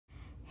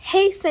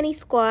Hey Sunny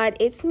Squad,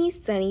 it's me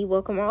Sunny.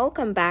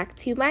 Welcome back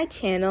to my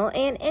channel,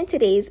 and in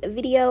today's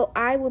video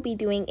I will be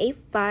doing a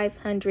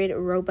 500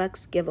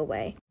 Robux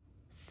giveaway.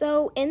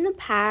 So in the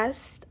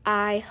past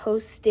I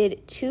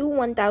hosted two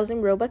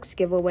 1000 Robux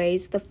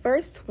giveaways. The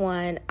first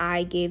one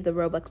I gave the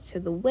Robux to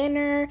the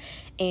winner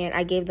and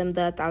I gave them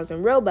the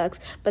 1000 Robux,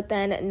 but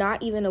then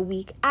not even a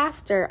week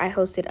after I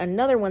hosted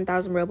another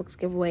 1000 Robux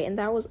giveaway, and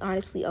that was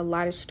honestly a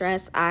lot of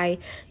stress. I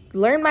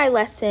learned my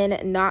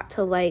lesson not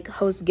to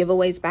host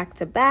giveaways back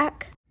to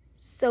back.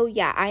 So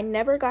yeah, I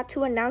never got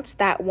to announce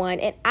that one,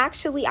 and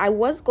actually I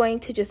was going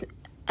to just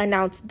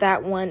announce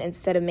that one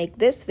instead of make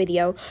this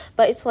video,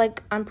 but it's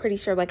I'm pretty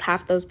sure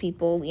half those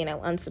people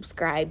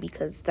unsubscribe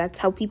because that's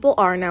how people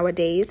are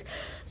nowadays.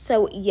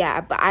 So yeah,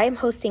 but I am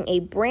hosting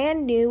a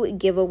brand new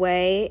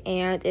giveaway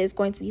and it's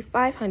going to be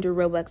 500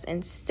 Robux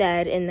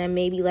instead, and then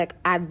maybe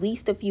at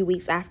least a few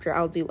weeks after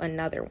I'll do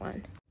another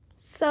one.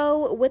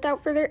 So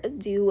without further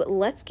ado,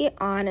 let's get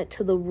on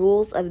to the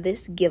rules of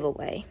this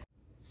giveaway.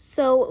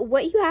 So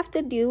what you have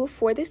to do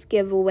for this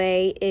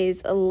giveaway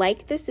is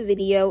like this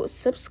video,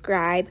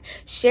 subscribe,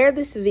 share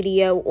this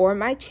video or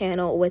my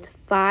channel with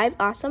 5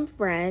 awesome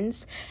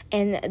friends,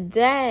 and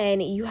then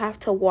you have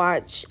to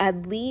watch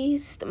at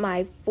least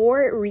my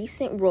 4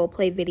 recent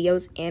roleplay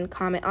videos and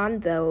comment on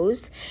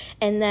those.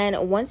 And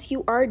then once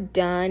you are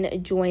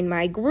done, join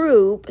my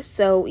group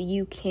so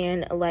you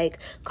can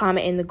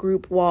comment in the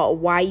group wall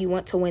why you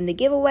want to win the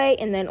giveaway.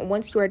 And then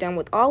once you are done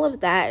with all of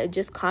that,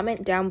 just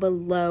comment down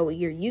below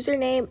your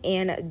username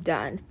and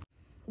done.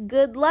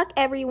 Good luck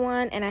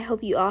everyone, and I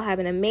hope you all have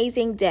an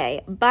amazing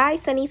day. Bye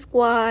Sunny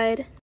Squad.